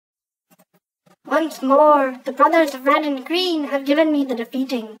Once more, the brothers of red and green have given me the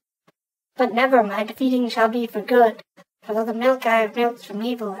defeating. But never my defeating shall be for good, for though the milk I have milked from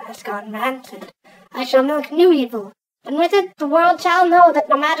evil has gone rancid, I shall milk new evil, and with it the world shall know that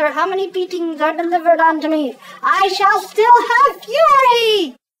no matter how many beatings are delivered unto me, I shall still have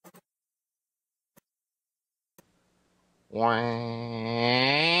fury!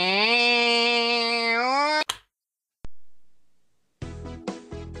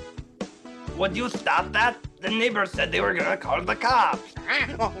 Would you stop that? The neighbors said they were gonna call the cops.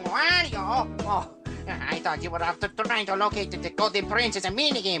 Wario? Oh, I thought you were after trying to locate the Golden Princess a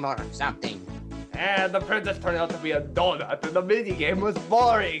minigame or something. And the princess turned out to be a donut, and the minigame was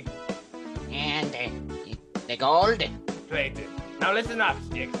boring. And the gold? Wait, now listen up,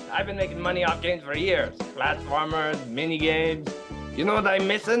 Sticks. I've been making money off games for years. Platformers, minigames. You know what I'm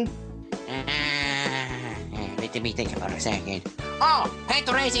missing? Let me think for a second. Oh, pet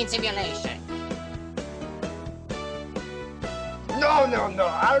racing simulation. No,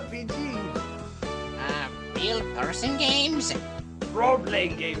 RPG. Real person games?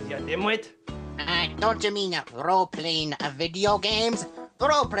 Role-playing games, you dimwit. Don't you mean role-playing video games?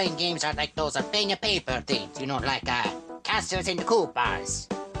 Role-playing games are like those pen and paper things, you know, like Castles and Koopas.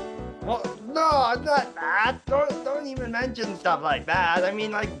 Well, no, not that. Don't even mention stuff like that. I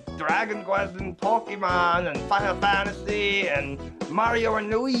mean, like Dragon Quest and Pokemon and Final Fantasy and Mario and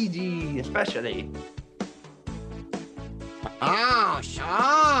Luigi, especially. Oh,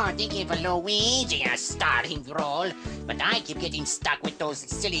 sure, they give Luigi a starring role, but I keep getting stuck with those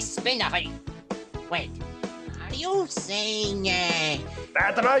silly spin-off. Wait, are you saying,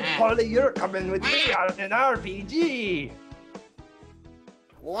 That's right, Polly, you're coming with me on an RPG.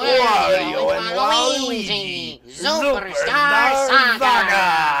 Wario and Waluigi, Superstar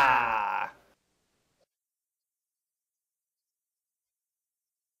Saga!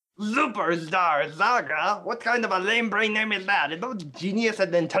 Superstar Saga? What kind of a lame brain name is that? Did those genius at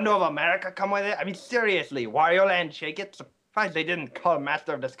Nintendo of America come with it? I mean, seriously, Wario Land Shake It? Surprised they didn't call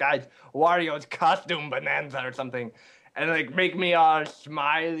Master of Disguise Wario's Costume Bonanza or something. And, like, make me all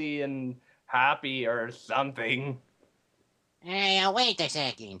smiley and happy or something. Hey, wait a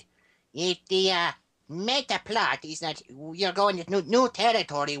second. If the meta plot is that you're going to new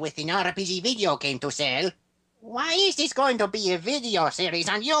territory with an RPG video game to sell, why is this going to be a video series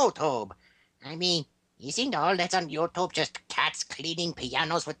on YouTube? I mean, isn't all that's on YouTube just cats cleaning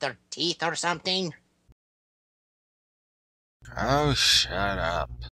pianos with their teeth or something? Oh, shut up.